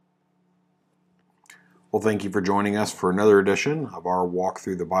Well, thank you for joining us for another edition of our walk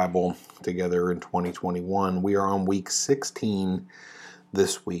through the Bible together in 2021. We are on week 16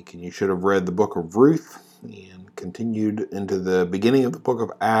 this week, and you should have read the book of Ruth and continued into the beginning of the book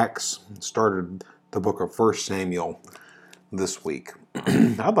of Acts and started the book of 1 Samuel this week.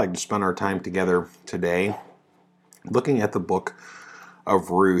 I'd like to spend our time together today looking at the book of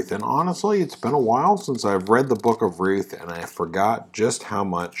Ruth. And honestly, it's been a while since I've read the book of Ruth, and I forgot just how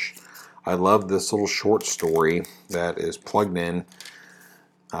much I love this little short story that is plugged in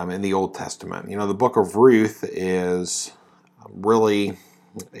the Old Testament. You know, the book of Ruth is really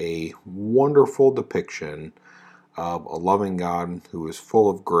a wonderful depiction of a loving God who is full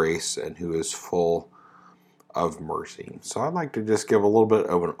of grace and who is full of mercy. So I'd like to just give a little bit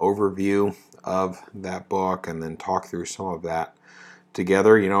of an overview of that book and then talk through some of that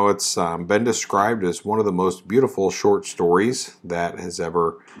together. You know, it's been described as one of the most beautiful short stories that has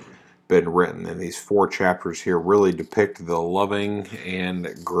ever been written, and these 4 chapters here really depict the loving and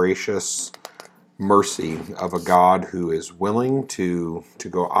gracious mercy of a God who is willing to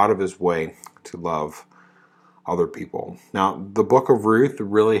go out of his way to love other people. Now, the book of Ruth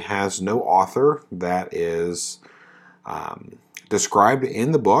really has no author that is described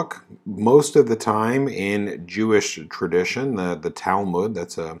in the book. Most of the time in Jewish tradition, the Talmud,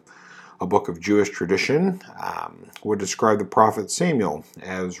 that's a book of Jewish tradition, would describe the prophet Samuel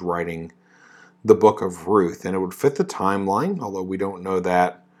as writing the book of Ruth, and it would fit the timeline, although we don't know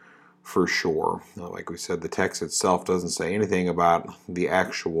that for sure. Like we said, the text itself doesn't say anything about the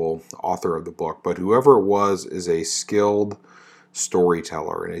actual author of the book, but whoever it was is a skilled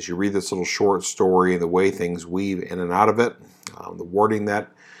storyteller. And as you read this little short story, the way things weave in and out of it, the wording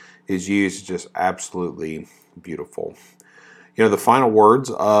that is used is just absolutely beautiful. You know, the final words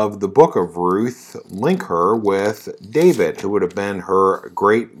of the book of Ruth link her with David, who would have been her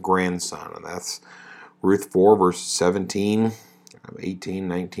great-grandson. And that's Ruth 4, verses 17, 18,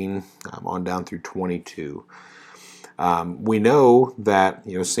 19, on down through 22. We know that,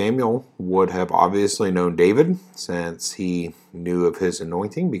 Samuel would have obviously known David since he knew of his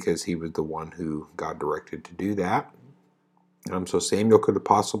anointing because he was the one who God directed to do that. So Samuel could have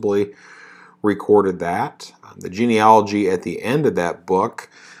possibly recorded that. The genealogy at the end of that book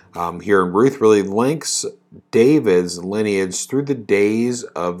here in Ruth really links David's lineage through the days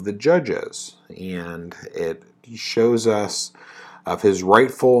of the judges, and it shows us of his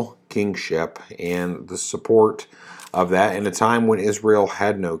rightful kingship and the support of that in a time when Israel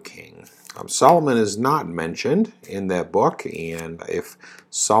had no king. Solomon is not mentioned in that book, and if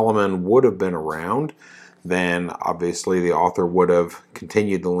Solomon would have been around, then obviously the author would have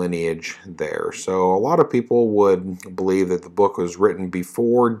continued the lineage there. So a lot of people would believe that the book was written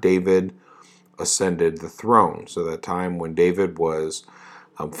before David ascended the throne. So that time when David was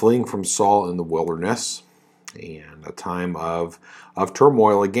fleeing from Saul in the wilderness, and a time of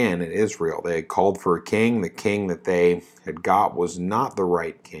turmoil again in Israel. They had called for a king. The king that they had got was not the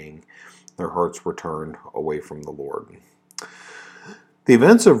right king. Their hearts were turned away from the Lord. The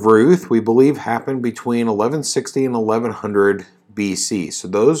events of Ruth, we believe, happened between 1160 and 1100 BC. So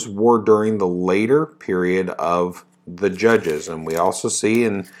those were during the later period of the Judges. And we also see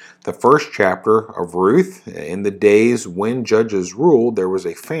in the first chapter of Ruth, in the days when judges ruled, there was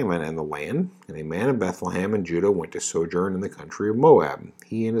a famine in the land, and a man of Bethlehem in Judah went to sojourn in the country of Moab,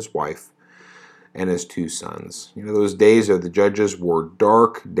 he and his wife and his 2 sons. You know, those days of the judges were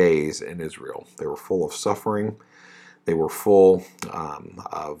dark days in Israel. They were full of suffering. They were full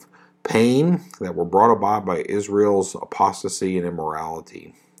of pain that were brought about by Israel's apostasy and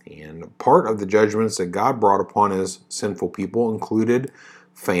immorality. And part of the judgments that God brought upon his sinful people included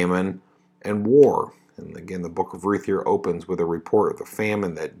famine and war. And again, the book of Ruth here opens with a report of the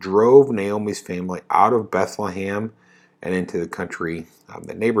famine that drove Naomi's family out of Bethlehem and into the country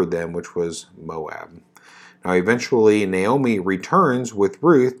that neighbored them, which was Moab. Now, eventually, Naomi returns with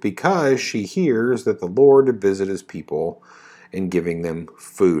Ruth because she hears that the Lord had visited his people in giving them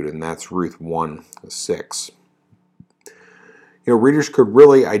food, and that's Ruth 1:6. Readers could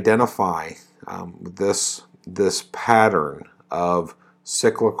really identify this pattern of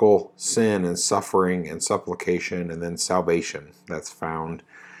cyclical sin and suffering and supplication and then salvation that's found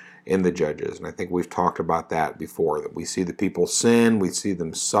in the Judges. And I think we've talked about that before, that we see the people sin, we see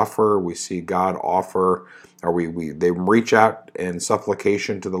them suffer, we see God offer, or they reach out in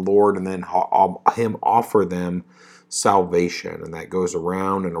supplication to the Lord and then him offer them salvation. And that goes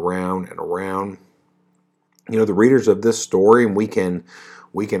around and around and around. The readers of this story, and we can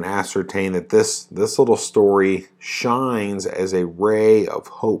ascertain that this little story shines as a ray of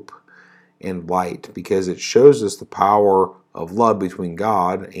hope and light because it shows us the power of love between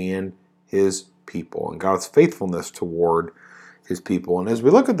God and his people and God's faithfulness toward his people. And as we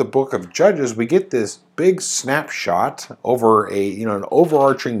look at the book of Judges, we get this big snapshot over an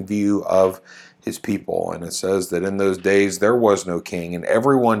overarching view of his people. And it says that in those days there was no king, and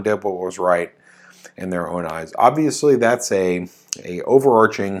everyone did what was right in their own eyes. Obviously, that's a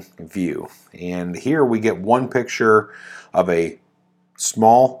overarching view. And here we get one picture of a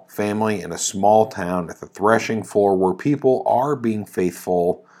small family in a small town at the threshing floor where people are being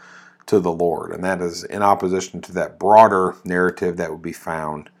faithful to the Lord. And that is in opposition to that broader narrative that would be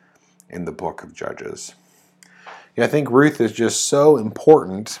found in the book of Judges. I think Ruth is just so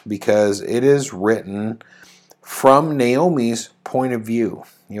important because it is written from Naomi's point of view.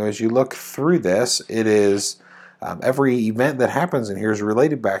 As you look through this, it is every event that happens in here is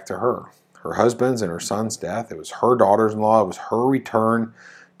related back to her. Her husband's and her son's death. It was her daughters-in-law. It was her return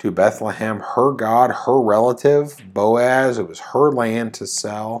to Bethlehem. Her God, her relative, Boaz. It was her land to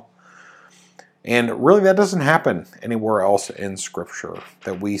sell. And really that doesn't happen anywhere else in Scripture,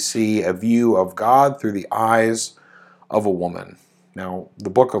 that we see a view of God through the eyes of a woman. Now, the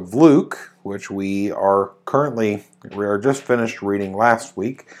book of Luke, which we are just finished reading last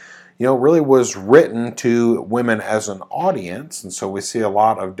week, really was written to women as an audience. And so we see a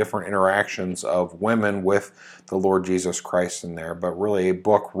lot of different interactions of women with the Lord Jesus Christ in there, but really a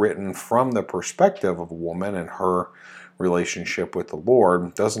book written from the perspective of a woman and her relationship with the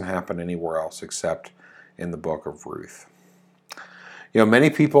Lord doesn't happen anywhere else except in the book of Ruth. Many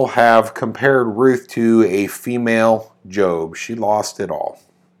people have compared Ruth to a female Job. She lost it all.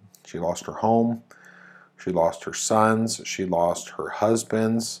 She lost her home. She lost her sons. She lost her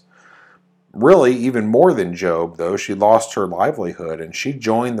husbands. Really, even more than Job, though, she lost her livelihood, and she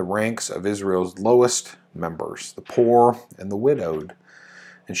joined the ranks of Israel's lowest members, the poor and the widowed.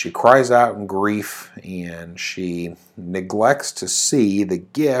 And she cries out in grief, and she neglects to see the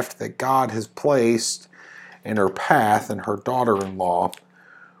gift that God has placed in her path and her daughter-in-law,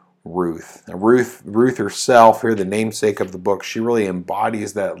 Ruth. Now, Ruth herself, here the namesake of the book, she really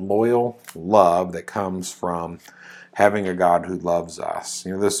embodies that loyal love that comes from having a God who loves us.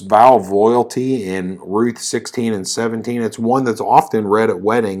 This vow of loyalty in Ruth 16 and 17, it's one that's often read at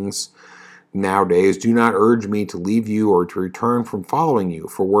weddings nowadays. Do not urge me to leave you or to return from following you.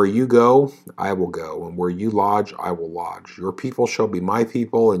 For where you go, I will go, and where you lodge, I will lodge. Your people shall be my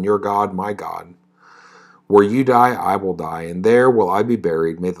people, and your God, my God. Where you die, I will die, and there will I be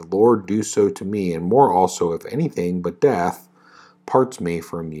buried. May the Lord do so to me, and more also, if anything but death parts me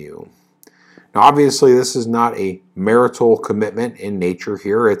from you. Now, obviously, this is not a marital commitment in nature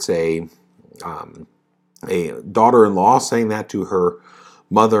here. It's a daughter-in-law saying that to her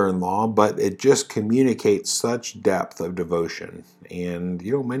mother-in-law, but it just communicates such depth of devotion. And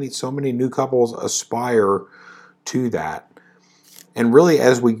so many new couples aspire to that. And really,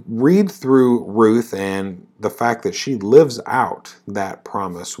 as we read through Ruth and the fact that she lives out that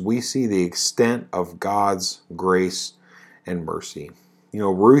promise, we see the extent of God's grace and mercy.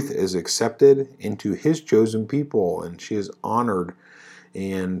 Ruth is accepted into his chosen people, and she is honored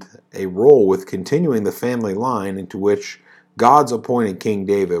in a role with continuing the family line into which God's appointed King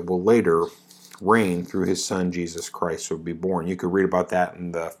David will later reign through his son Jesus Christ who will be born. You could read about that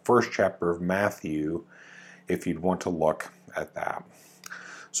in the first chapter of Matthew if you'd want to look at that.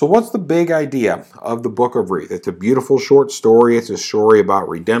 So what's the big idea of the book of Ruth? It's a beautiful short story. It's a story about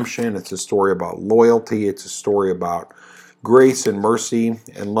redemption. It's a story about loyalty. It's a story about grace and mercy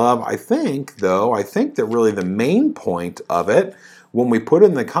and love. I think that really the main point of it, when we put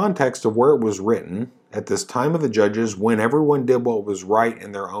in the context of where it was written, at this time of the Judges, when everyone did what was right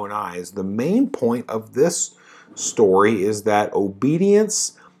in their own eyes, the main point of this story is that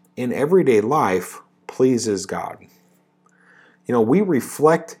obedience in everyday life pleases God. We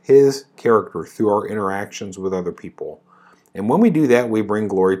reflect his character through our interactions with other people. And when we do that, we bring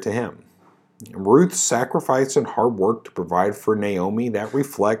glory to him. Ruth's sacrifice and hard work to provide for Naomi, that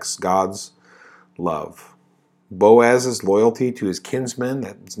reflects God's love. Boaz's loyalty to his kinsman,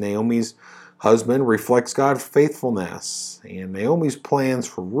 that's Naomi's husband, reflects God's faithfulness. And Naomi's plans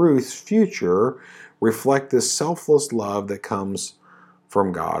for Ruth's future reflect this selfless love that comes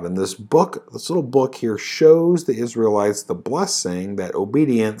from God. And this little book here shows the Israelites the blessing that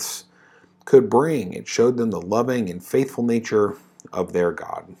obedience could bring. It showed them the loving and faithful nature of their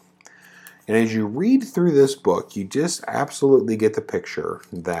God. And as you read through this book, you just absolutely get the picture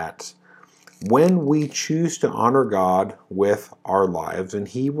that when we choose to honor God with our lives, and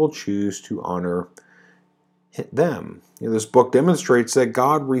he will choose to honor them. This book demonstrates that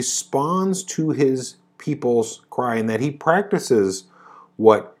God responds to his people's cry and that he practices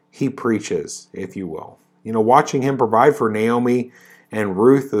what he preaches, if you will. Watching him provide for Naomi and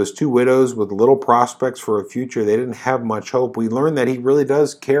Ruth, those two widows with little prospects for a future, they didn't have much hope. We learn that he really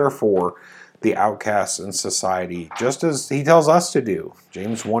does care for the outcasts in society, just as he tells us to do.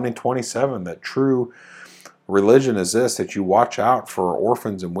 James 1:27, that true religion is this, that you watch out for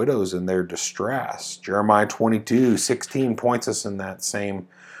orphans and widows in their distress. Jeremiah 22:16 points us in that same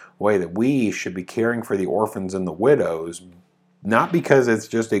way, that we should be caring for the orphans and the widows, not because it's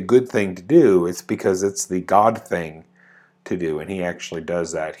just a good thing to do, it's because it's the God thing to do. And he actually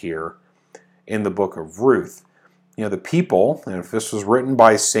does that here in the book of Ruth. The people, and if this was written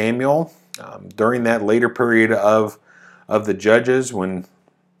by Samuel during that later period of the Judges, when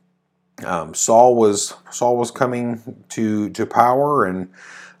Saul was coming to power, and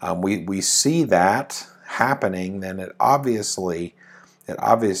we see that happening, then it obviously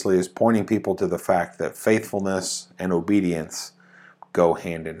is pointing people to the fact that faithfulness and obedience go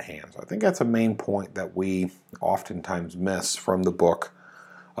hand in hand. So I think that's a main point that we oftentimes miss from the book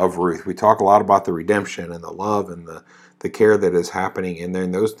of Ruth. We talk a lot about the redemption and the love and the care that is happening in there,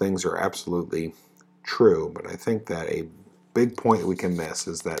 and those things are absolutely true. But I think that a big point that we can miss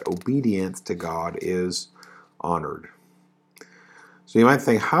is that obedience to God is honored. So you might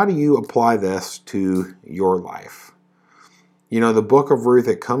think, how do you apply this to your life? The book of Ruth,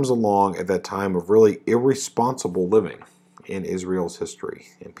 it comes along at that time of really irresponsible living in Israel's history,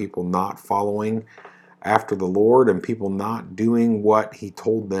 and people not following after the Lord, and people not doing what he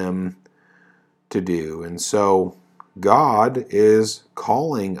told them to do. And so God is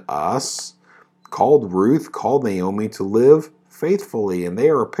calling us, called Ruth, called Naomi to live faithfully, and they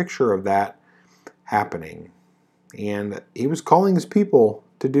are a picture of that happening. And he was calling his people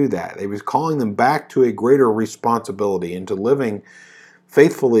to do that. He was calling them back to a greater responsibility and to living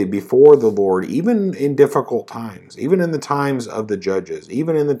faithfully before the Lord, even in difficult times, even in the times of the Judges,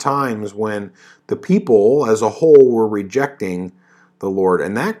 even in the times when the people as a whole were rejecting the Lord.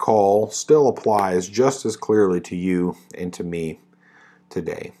 And that call still applies just as clearly to you and to me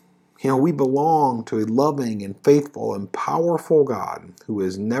today. We belong to a loving and faithful and powerful God who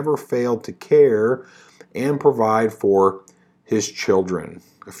has never failed to care and provide for his children.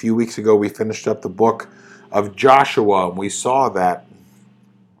 A few weeks ago, we finished up the book of Joshua, and we saw that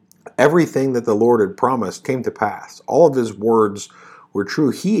everything that the Lord had promised came to pass. All of his words were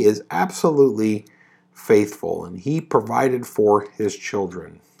true. He is absolutely faithful, and he provided for his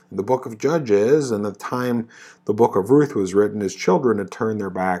children. In the book of Judges, and the time the book of Ruth was written, his children had turned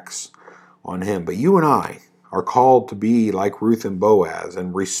their backs on him. But you and I are called to be like Ruth and Boaz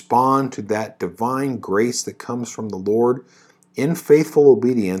and respond to that divine grace that comes from the Lord in faithful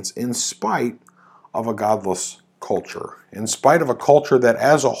obedience, in spite of a godless culture, in spite of a culture that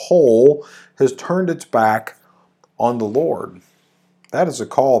as a whole has turned its back on the Lord. That is a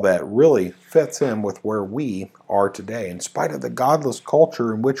call that really fits in with where we are today. In spite of the godless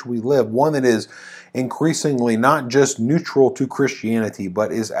culture in which we live, one that is increasingly not just neutral to Christianity,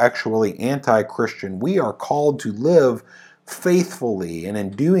 but is actually anti-Christian, we are called to live faithfully. And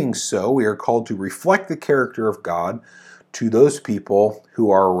in doing so, we are called to reflect the character of God to those people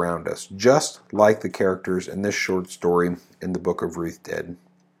who are around us, just like the characters in this short story in the book of Ruth did.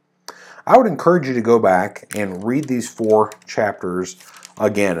 I would encourage you to go back and read these 4 chapters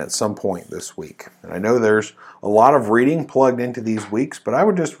again at some point this week. And I know there's a lot of reading plugged into these weeks, but I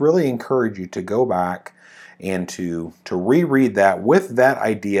would just really encourage you to go back and to reread that with that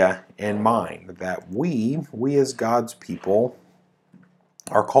idea in mind, that we as God's people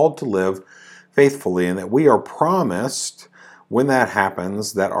are called to live faithfully, and that we are promised, when that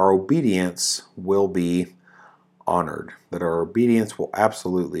happens, that our obedience will be honored, that our obedience will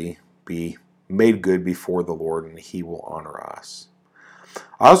absolutely be made good before the Lord, and he will honor us.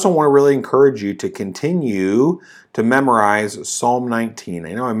 I also want to really encourage you to continue to memorize Psalm 19.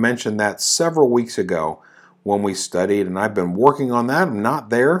 I know I mentioned that several weeks ago when we studied, and I've been working on that. I'm not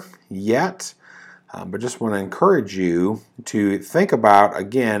there yet, but just want to encourage you to think about,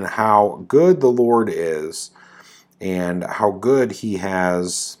 again, how good the Lord is and how good he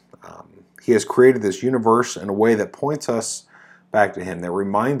has created this universe in a way that points us back to him, that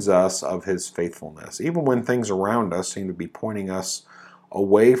reminds us of his faithfulness. Even when things around us seem to be pointing us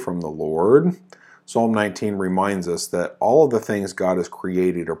away from the Lord, Psalm 19 reminds us that all of the things God has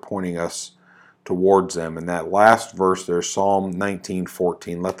created are pointing us towards them. And that last verse there, Psalm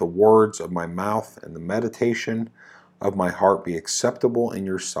 19:14, let the words of my mouth and the meditation of my heart be acceptable in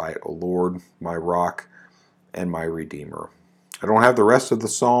your sight, O Lord, my rock and my redeemer. I don't have the rest of the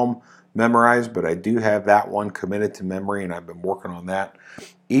psalm memorized, but I do have that one committed to memory, and I've been working on that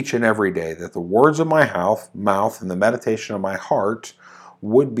each and every day, that the words of my mouth and the meditation of my heart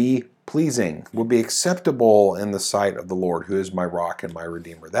would be pleasing, will be acceptable in the sight of the Lord, who is my rock and my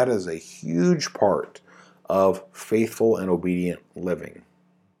redeemer. That is a huge part of faithful and obedient living.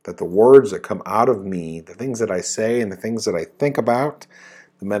 That the words that come out of me, the things that I say and the things that I think about,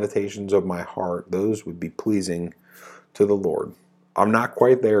 the meditations of my heart, those would be pleasing to the Lord. I'm not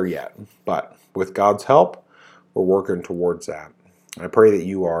quite there yet, but with God's help, we're working towards that. I pray that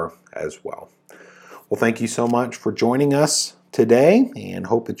you are as well. Well, thank you so much for joining us today, and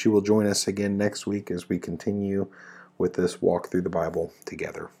hope that you will join us again next week as we continue with this walk through the Bible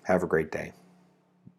together. Have a great day.